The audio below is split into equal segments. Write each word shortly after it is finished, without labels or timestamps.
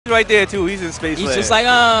right there too. He's in space. He's just like,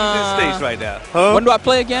 He's in space right now. Huh? When do I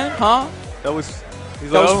play again? Huh? That was.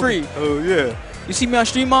 That was free. Oh yeah. You see me on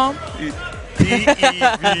stream, Mom?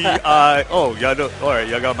 D-E-V-I. Oh, y'all know. All right,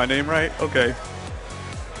 y'all got my name right. Okay.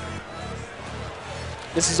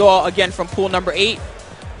 This is all again from pool number 8.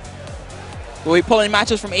 We'll be pulling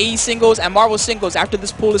matches from AE singles and Marvel singles after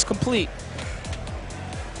this pool is complete.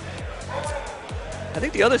 I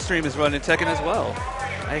think the other stream is running Tekken as well.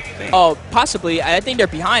 I think. Oh, possibly. I think they're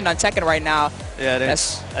behind on Tekken right now. Yeah,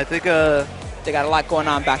 I think they got a lot going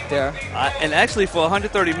on back there. And actually, for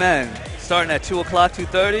 130 men, starting at 2 o'clock,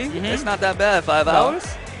 2:30, it's not that bad. 5 hours.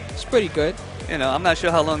 It's pretty good. You know, I'm not sure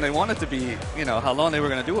how long they want it to be. You know, how long they were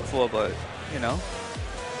going to do it for, but you know.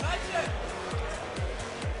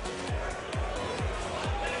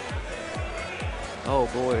 Oh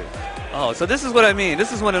boy. Oh, so this is what I mean.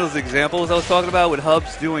 This is one of those examples I was talking about with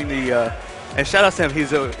Hubs doing the. And shout out to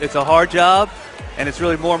him. It's a hard job, and it's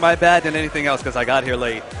really more my bad than anything else because I got here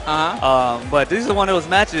late. But this is one of those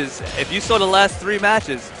matches. If you saw the last 3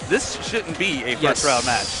 matches, this shouldn't be a first round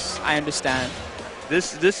match. I understand.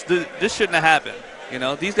 This shouldn't have happened. You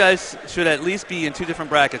know, these guys should at least be in 2 different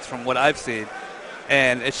brackets from what I've seen,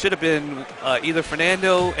 and it should have been either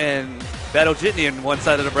Fernando and BattleJitni in one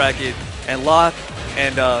side of the bracket, and LOC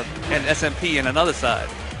and SMP in another side.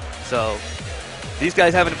 So. These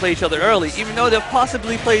guys having to play each other early, even though they'll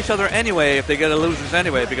possibly play each other anyway if they get a losers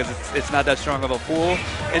anyway, because it's not that strong of a pool.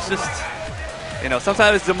 It's just, you know,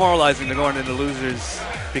 sometimes it's demoralizing to go into losers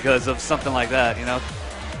because of something like that, you know.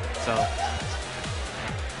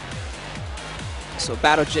 So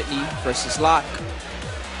BattleJitni versus LOC.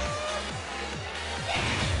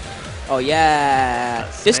 Oh yeah,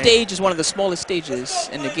 this stage is one of the smallest stages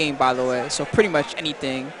in the game, by the way. So pretty much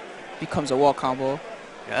anything becomes a wall combo.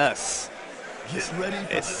 Yes. Get ready for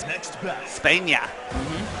the next battle. Spania.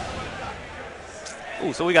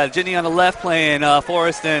 Ooh, so we got Jitni on the left playing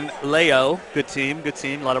Forrest and Leo. Good team,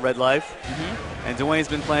 a lot of red life. And Dwayne's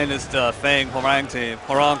been playing this Fang Horang team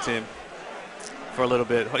for a little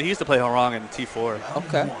bit. He used to play Horang in T4.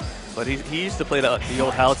 Okay. But he used to play the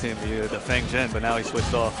old Hal team, the Fang Jin, but now he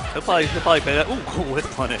switched off. He'll probably play that. Ooh, cool whip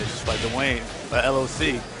punish by Dwayne, by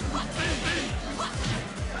LOC.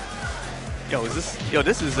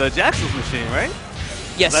 This is Jackson's machine, right?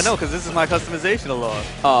 Yes. I know, because this is my customization of LOC.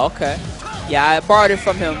 Oh, okay. Yeah, I borrowed it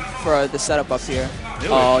from him for the setup up here.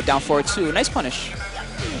 Oh, down forward 2. Nice punish.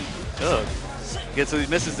 Good. So he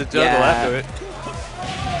misses the juggle after it.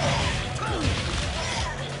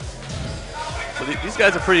 So these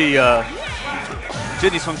guys are pretty.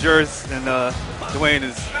 Jitni's from Jersey, and Dwayne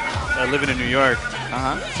is living in New York.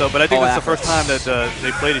 So, but I think that's the first time that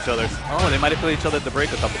they played each other. Oh, they might have played each other at the break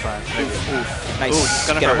a couple times. Oof. Nice.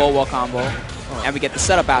 Get a whole wall combo. And we get the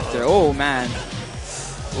setup after. Oh, man.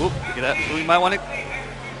 Oop, get that. We might want to.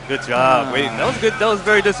 Good job. Wait, that was good. That was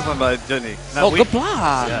very disciplined by Jitni. Good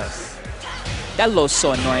block. Yes. That low's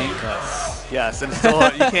so annoying. Yes, and still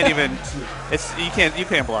you can't even. You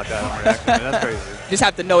can't block that on reaction. That's crazy. You just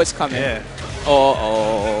have to know it's coming. Yeah.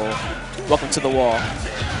 Oh. Welcome to the wall.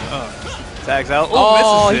 Tags out.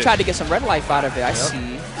 Oh, he tried to get some red life out of it. I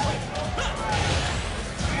see.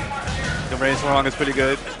 The range wrong is pretty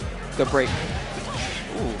good. Good break.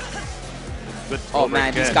 Ooh. Good. Oh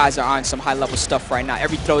man, these guys are on some high level stuff right now.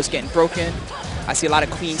 Every throw is getting broken. I see a lot of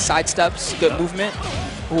clean side steps. Good movement.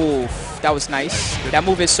 Ooh, that was nice. That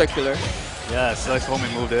move is circular. Yes, nice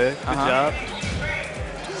homing move there. Good job.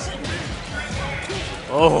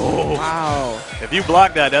 Oh. Wow. If you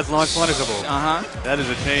block that, that's launch punishable. That is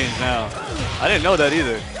a change now. I didn't know that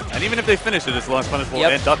either. And even if they finish it, it's launch punishable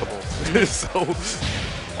and duckable. So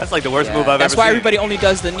that's like the worst move I've ever seen. That's why everybody only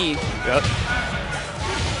does the knee. Yep.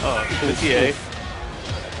 Oh, the TA.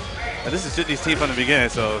 And this is Jitni's team from the beginning,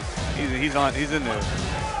 so he's in there.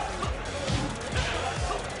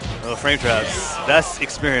 Oh, frame traps. That's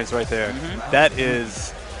experience right there. That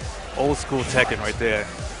is old school Tekken right there.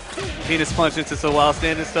 Penis punch into some wild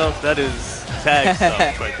standing stuff. That is tag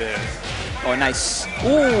stuff right there. Oh, nice.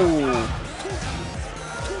 Ooh.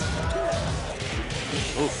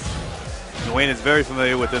 Oof. Dwayne is very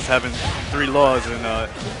familiar with this, having 3 laws in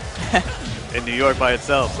New York by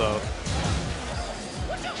itself. So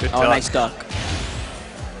good job. Nice duck.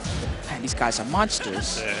 Man, these guys are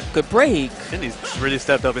monsters. Yeah. Good break. Jitni's really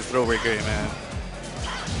stepped up his throw rate game, man.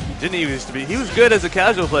 Jitni used to be, he was good as a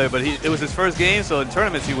casual player, but it was his first game, so in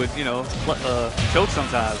tournaments he would, choke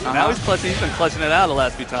sometimes. But now he's been clutching it out the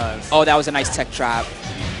last few times. Oh, that was a nice tech trap.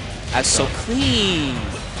 That's so clean.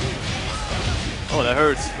 Oh, that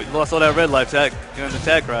hurts. We lost all that red life tag during the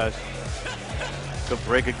tag crash. Good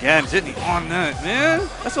break again. Jitni on that, man.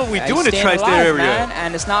 That's what we Yeah, do in he's the staying tri-state alive, area. man.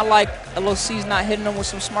 And it's not like LOC's not hitting them with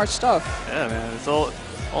some smart stuff. Yeah, man. It's all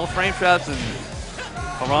frame traps and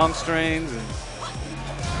wrong strings. And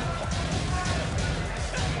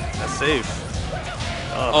that's safe.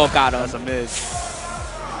 Oh, got him. That's a miss.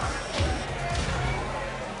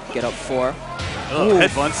 Get up 4. Oh,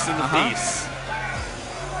 head bunts in the face.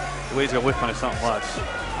 Dwayne's gonna whip punish something. Watch.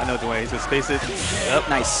 I know Dwayne. He's gonna space it. Yep.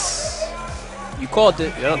 Nice. You called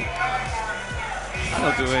it. Yep. I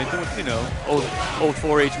know Dwayne. You know, old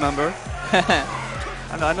 4-H member.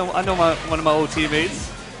 I know one of my old teammates.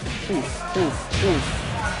 Oof, oof, oof.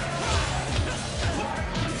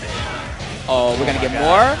 Oh, we're gonna get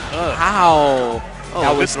more? How? Oh,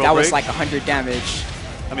 that was like 100 damage.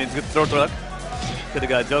 I mean, it's good throw. Could have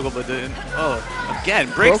got juggled, but didn't. Oh, again,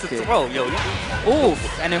 breaks the throw. Yo,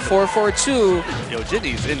 oof, and then 4-4-2. Yo,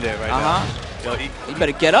 Jitni's in there right now. Yo, he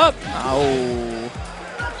better get up.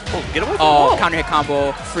 Oh, get away from the wall. counter Hit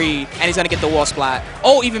combo, free, and he's gonna get the wall splat.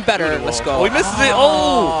 Oh, even better. Let's go. Oh, he misses it.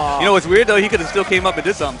 Oh, you know what's weird though? He could have still came up and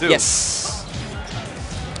did something too. Yes,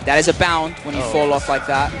 that is a bound when you fall off like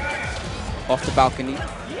that, off the balcony.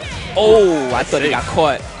 Oh, I thought he got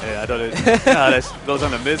caught. Yeah, I thought it. That goes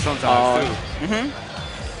on the mid sometimes too.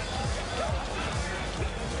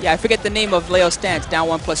 Yeah, I forget the name of Leo's stance, down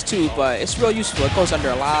 1+2, but it's real useful. It goes under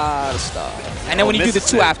a lot of stuff. And then when you do the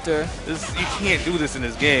 2 after. You can't do this in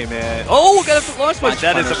this game, man. Oh, got a launch punch.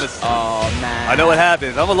 That is a mistake. Oh, man. I know what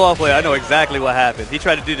happens. I'm a law player. I know exactly what happened. He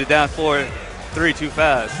tried to do the down 4-3 too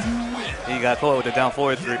fast. He got caught with the down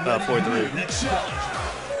 4-3.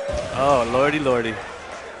 Oh, lordy.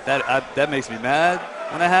 That makes me mad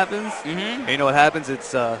when that happens. And you know what happens?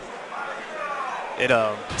 It's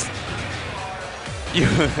you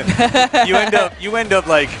end up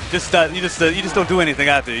like you just don't do anything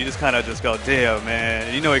after. You just kind of just go, damn,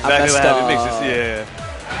 man. You know exactly what happened. It makes you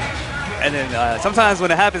And then sometimes when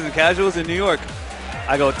it happens in casuals in New York,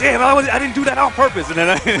 I go, damn, I didn't do that on purpose, and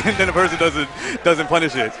then the person doesn't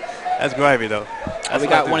punish it. That's grimy though. We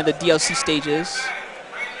got one of the DLC stages.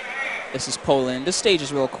 This is Poland. This stage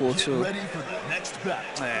is real cool too. Ready for the next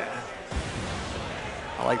battle.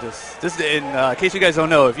 I like this. In case you guys don't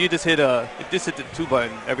know, if you just hit the 2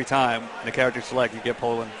 button every time and the character select, you get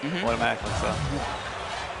Poland automatically. So,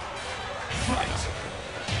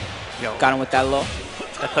 yo, got him with that low.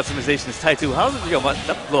 That customization is tight too. How's it? Yo,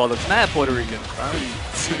 that low looks mad Puerto Rican.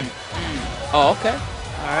 Oh, okay.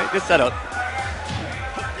 All right, good setup.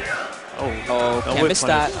 Oh, can't miss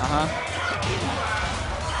that.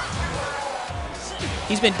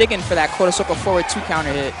 He's been digging for that quarter circle forward 2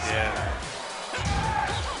 counter hit. Yeah.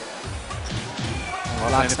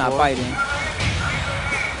 LOC's not biting.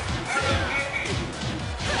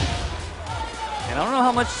 And I don't know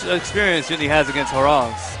how much experience Jitni has against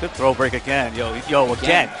Harangs. Good throw break again. Yo,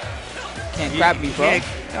 again. Can't grab me, bro.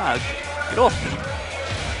 God, get off me.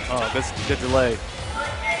 Oh, good delay.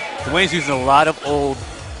 Dwayne's using a lot of old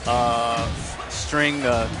string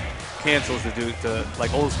cancels to do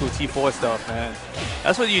like old school T4 stuff, man.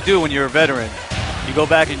 That's what you do when you're a veteran. You go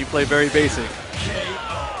back and you play very basic.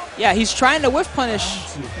 Yeah, he's trying to whiff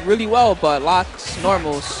punish really well, but LOC's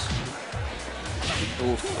normals.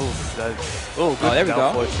 Oof, good there we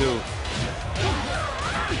go.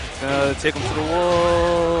 Take him to the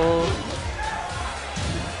wall.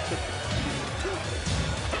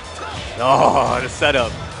 Oh, the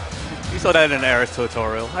setup. You saw that in an Aris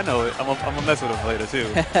tutorial. I know it. I'm gonna mess with him later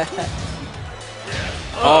too.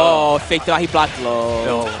 Oh, faked it out. He blocked low.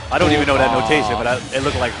 No, I don't even know that notation, but it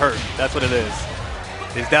looked like hurt. That's what it is.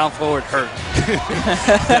 His down forward hurt.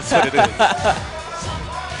 That's what it is.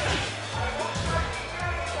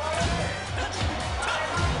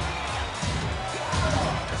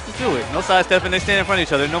 Let's do it. No side stepping. They stand in front of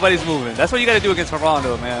each other. Nobody's moving. That's what you got to do against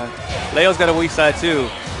Rondo, man. Leo's got a weak side too.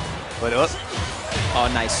 But oh,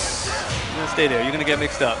 nice. You're gonna stay there. You're gonna get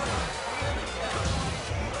mixed up.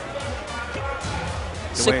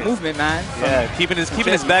 Sick movement, man. Yeah, keeping his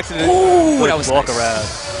back to the that was walk nice. around.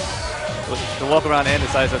 The walk around and the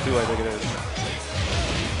side step too, I think it is.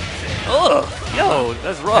 Oh, yo,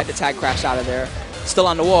 that's rough. Had the tag crash out of there. Still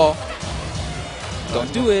on the wall. Don't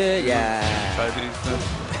do it. Yeah. Try to be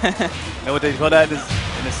know what they call that in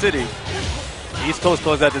the city? The East Coast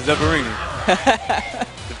calls that the Zeverini.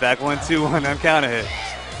 The back 1-2-1 on counter hit.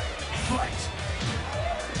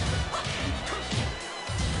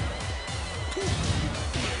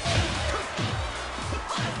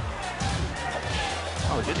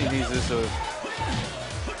 Oh, Jitni needs this.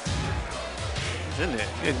 It's in there.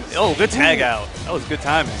 Oh, good tag out. That was good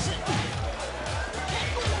timing.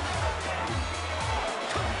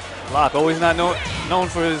 LOC always not known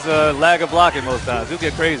for his lag of blocking most times. He'll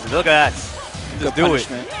get crazy. Look at that. Just do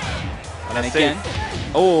punishment. it. And again.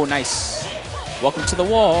 Oh, nice. Welcome to the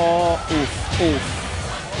wall. Oof, oof.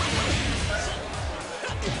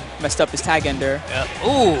 Messed up his tag ender. Yeah.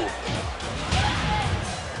 Ooh.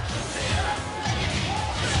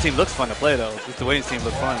 This team looks fun to play, though. Just the way his team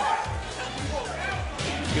looks fun.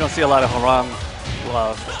 You don't see a lot of Harang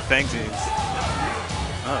Fang teams.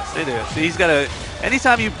 Oh, stay there. See, he's got a...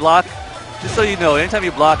 Anytime you block, just so you know, anytime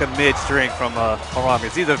you block a mid-string from Harang,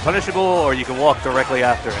 it's either punishable or you can walk directly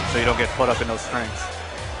after it so you don't get caught up in those strings.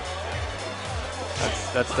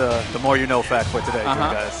 That's the more you know fact for today,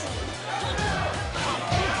 guys.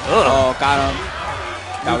 Oh, got him.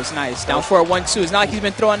 That was nice. Down for a 1-2. It's not like he's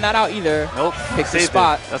been throwing that out either. Nope. Pick the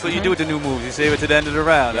spot. That's what you do with the new moves. You save it to the end of the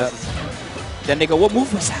round. Yep. Then they go, what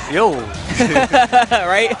move was that? Yo.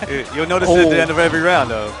 Right? You'll notice it at the end of every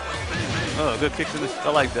round, though. Oh, good kicks in the... I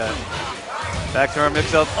like that. Back turn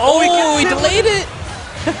mix-up. Oh, he delayed it.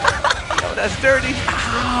 Yo, that's dirty.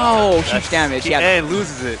 Ow, huge damage. And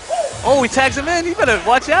loses it. Oh, he tags him in. You better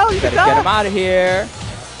watch out. You better get him out of here.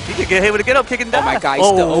 He could get hit with a get-up kick and die. Oh, my God. He's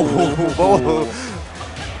still...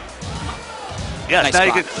 Yeah, nice now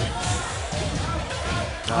you spot. can...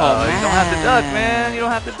 Oh, you don't have to duck, man. You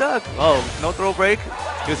don't have to duck. Oh, no throw break.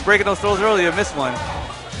 He was breaking those throws earlier. Missed one.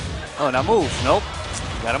 Oh, now move. Nope.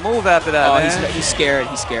 Got to move after that, man. He's scared.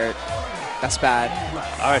 He's scared. That's bad.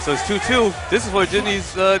 All right, so it's 2-2. This is where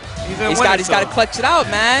Jitni's he's in. He's got to clutch it out,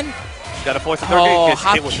 man. He's got to force the third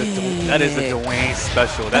hit. That is a Dwayne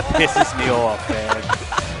special. That pisses me off, man.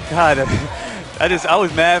 God, I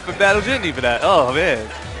was mad for BattleJitni for that. Oh man,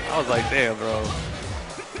 I was like, damn, bro.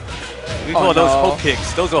 We call those hope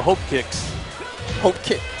kicks. Those are hope kicks. Hope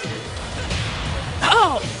kick.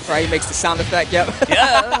 Oh! Right, he makes the sound effect. Yep.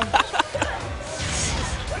 Yeah.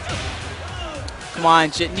 Come on,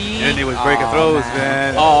 Jitni. Jitni was breaking throws,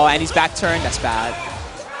 man. Oh, and he's back turned. That's bad.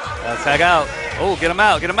 Tag out. Oh, get him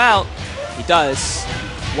out. Get him out. He does.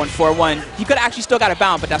 1-4-1. He could have actually still got a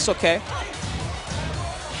bound, but that's okay.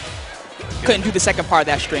 Couldn't do the second part of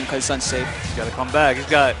that string because it's unsafe. He's got to come back. He's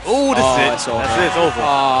got... Oh, that's it. It's over. That's it. It's over.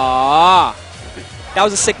 That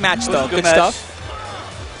was a sick match, though. Good stuff.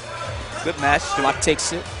 Good match. LOC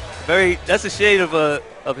takes it. That's a shade of a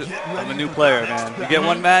new player, man. You get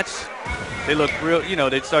one match, they look real. You know,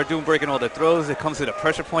 they start breaking all the throws. It comes to the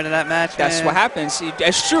pressure point in that match. That's what happens.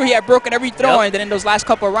 It's true. He had broken every throw, and then in those last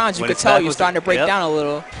couple of rounds, you could tell he was starting to break down a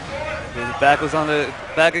little. His back was on the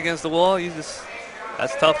back against the wall.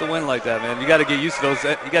 That's tough to win like that, man. You got to get used to those.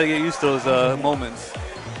 You got to get used to those moments.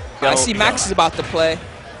 I see Max is about to play.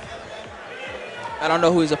 I don't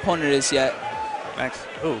know who his opponent is yet. Max.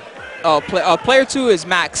 Who? Oh, player 2 is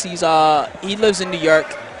Max. He lives in New York.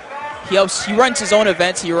 He runs his own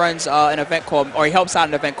events. He runs an event he helps out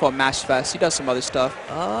an event called Mash Fest. He does some other stuff.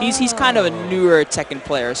 Oh. He's kind of a newer Tekken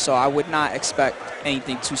player, so I would not expect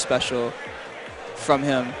anything too special from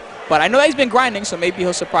him. But I know that he's been grinding, so maybe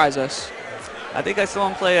he'll surprise us. I think I saw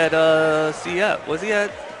him play at CF. Was he ever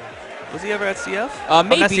at CF?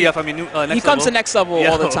 Maybe. Not CF, I mean, next level. He comes to next level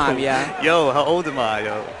all the time, yeah. Yo, how old am I,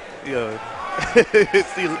 yo?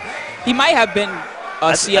 He might have been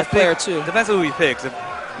a CF player too. Depends on who he picks. If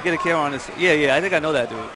you get a camera on this. Yeah, I think I know that dude.